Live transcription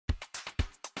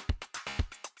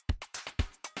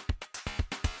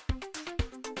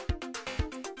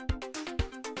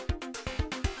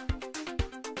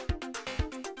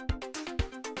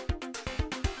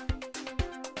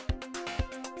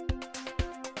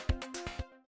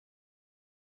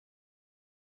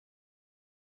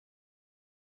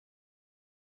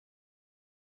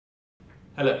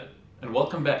Hello, and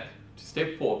welcome back to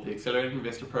Step 4 of the Accelerated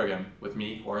Investor Program with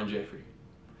me, Jeffery.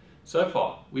 So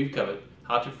far, we've covered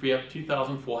how to free up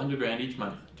 2,400 Rand each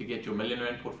month to get your million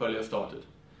Rand portfolio started.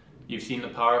 You've seen the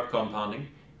power of compounding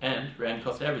and Rand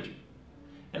cost averaging.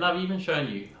 And I've even shown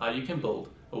you how you can build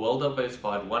a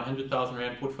well-diversified 100,000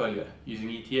 Rand portfolio using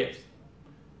ETFs.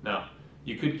 Now,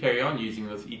 you could carry on using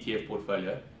this ETF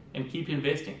portfolio and keep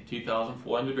investing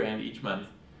 2,400 Rand each month,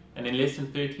 and in less than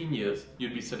 13 years,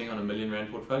 you'd be sitting on a million Rand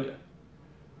portfolio.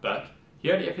 But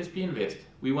here at FSP Invest,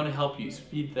 we want to help you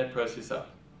speed that process up.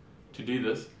 To do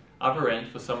this, I've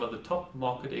arranged for some of the top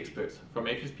market experts from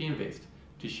FSP Invest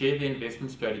to share their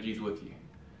investment strategies with you.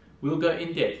 We'll go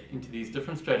in depth into these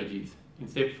different strategies in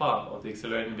Step 5 of the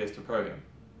Accelerated Investor Program.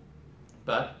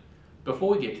 But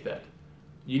before we get to that,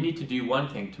 you need to do one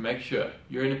thing to make sure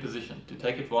you're in a position to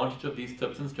take advantage of these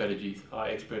tips and strategies our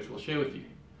experts will share with you.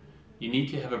 You need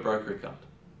to have a broker account.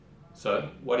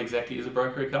 So, what exactly is a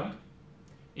broker account?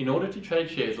 In order to trade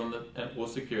shares on or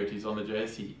securities on the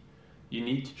JSE, you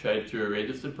need to trade through a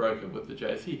registered broker with the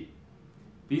JSE.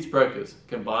 These brokers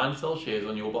can buy and sell shares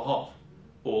on your behalf,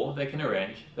 or they can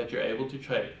arrange that you're able to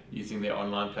trade using their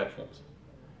online platforms.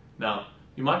 Now,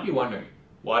 you might be wondering,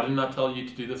 why didn't I tell you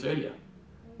to do this earlier?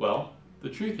 Well, the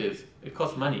truth is, it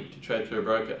costs money to trade through a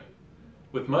broker.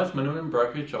 With most minimum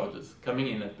brokerage charges coming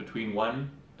in at between 1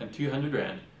 and 200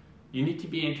 Rand, you need to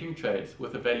be entering trades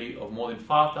with a value of more than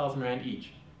 5,000 Rand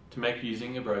each to make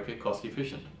using a broker cost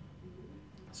efficient.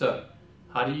 So,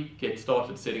 how do you get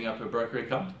started setting up a broker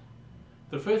account?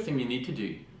 The first thing you need to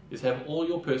do is have all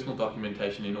your personal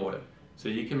documentation in order so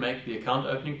you can make the account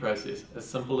opening process as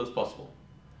simple as possible.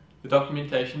 The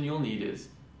documentation you'll need is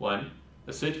 1.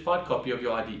 A certified copy of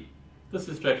your ID. This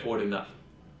is straightforward enough.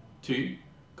 2.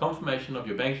 Confirmation of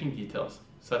your banking details,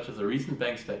 such as a recent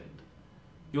bank statement.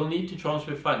 You'll need to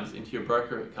transfer funds into your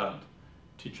broker account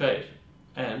to trade,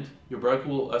 and your broker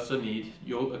will also need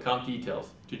your account details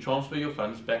to transfer your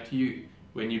funds back to you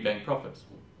when you bank profits.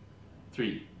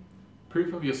 3.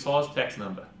 Proof of your SARS tax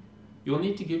number. You'll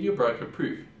need to give your broker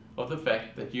proof of the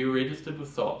fact that you're registered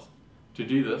with SARS. To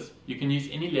do this, you can use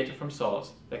any letter from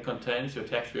SARS that contains your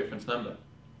tax reference number.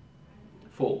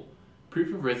 4.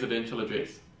 Proof of residential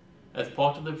address. As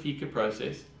part of the FICA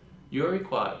process, you are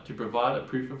required to provide a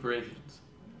proof of residence.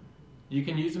 You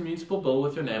can use a municipal bill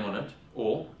with your name on it,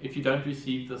 or if you don't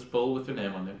receive this bill with your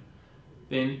name on them,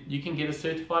 then you can get a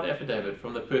certified affidavit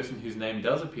from the person whose name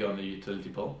does appear on the utility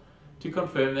bill to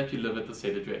confirm that you live at the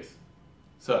said address.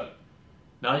 So,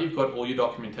 now you've got all your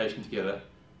documentation together,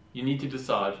 you need to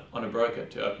decide on a broker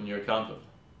to open your account with.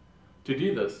 To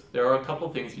do this, there are a couple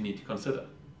things you need to consider.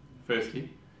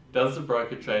 Firstly, does the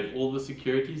broker trade all the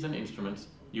securities and instruments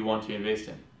you want to invest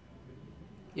in?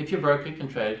 If your broker can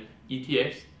trade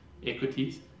ETFs,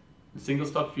 equities, and single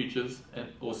stock futures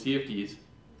or CFDs,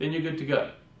 then you're good to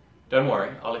go. Don't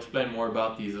worry, I'll explain more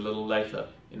about these a little later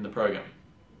in the program.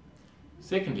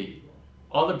 Secondly,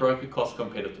 are the broker costs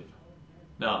competitive?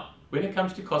 Now, when it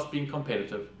comes to cost being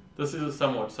competitive, this is a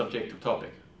somewhat subjective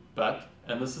topic, but,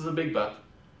 and this is a big but,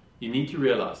 you need to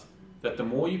realize that the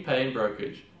more you pay in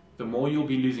brokerage, the more you'll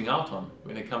be losing out on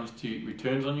when it comes to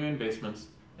returns on your investments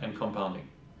and compounding.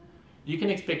 You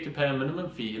can expect to pay a minimum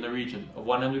fee in the region of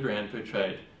 100 Rand per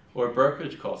trade, or a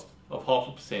brokerage cost of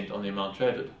 0.5% on the amount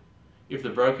traded. If the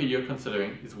broker you're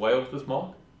considering is way off this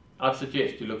mark, I'd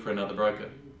suggest you look for another broker.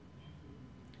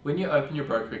 When you open your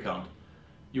broker account,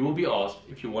 you will be asked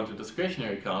if you want a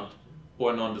discretionary account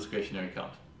or a non-discretionary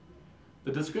account.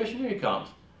 The discretionary account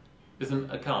is an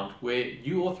account where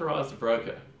you authorize the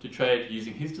broker to trade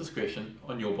using his discretion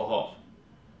on your behalf.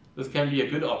 This can be a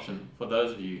good option for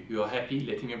those of you who are happy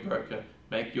letting your broker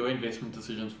make your investment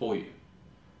decisions for you.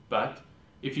 But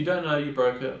if you don't know your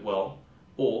broker well,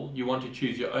 or you want to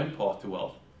choose your own path to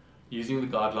wealth, using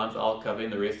the guidelines I'll cover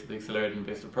in the rest of the Accelerated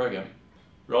Investor Program,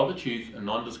 rather choose a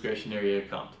non-discretionary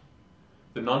account.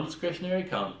 The non-discretionary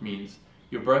account means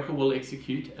your broker will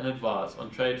execute and advise on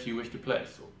trades you wish to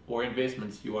place or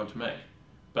investments you want to make,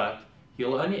 but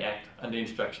he'll only act under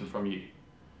instruction from you.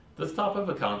 This type of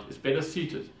account is better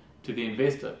suited to the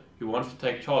investor who wants to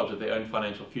take charge of their own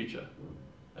financial future.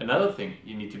 Another thing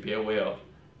you need to be aware of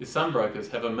is some brokers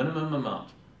have a minimum amount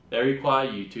they require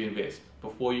you to invest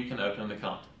before you can open an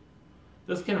account.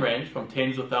 This can range from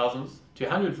tens of thousands to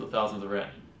hundreds of thousands of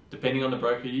Rand, depending on the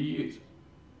broker you use.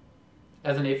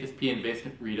 As an FSP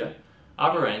investment reader,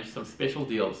 I've arranged some special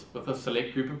deals with a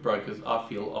select group of brokers I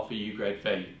feel offer you great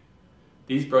value.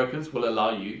 These brokers will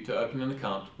allow you to open an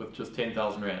account with just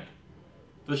 10,000 Rand.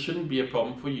 This shouldn't be a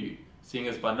problem for you, seeing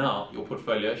as by now your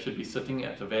portfolio should be sitting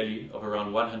at a value of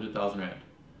around 100,000 Rand.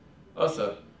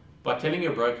 Also, by telling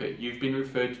your broker you've been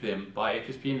referred to them by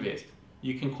FSP Invest,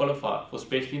 you can qualify for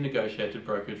specially negotiated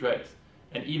brokerage rates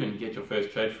and even get your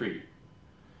first trade free.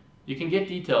 You can get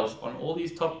details on all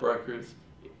these top brokers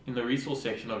in the resource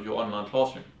section of your online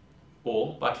classroom,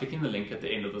 or by clicking the link at the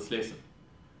end of this lesson.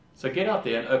 So get out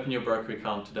there and open your broker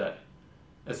account today.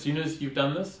 As soon as you've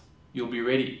done this, you'll be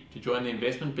ready to join the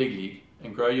investment big league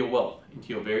and grow your wealth into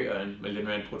your very own $1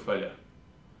 million portfolio.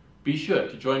 Be sure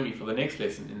to join me for the next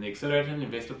lesson in the Accelerated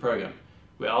Investor Program,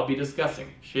 where I'll be discussing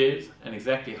shares and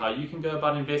exactly how you can go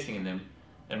about investing in them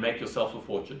and make yourself a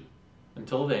fortune.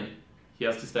 Until then,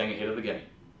 here's to staying ahead of the game.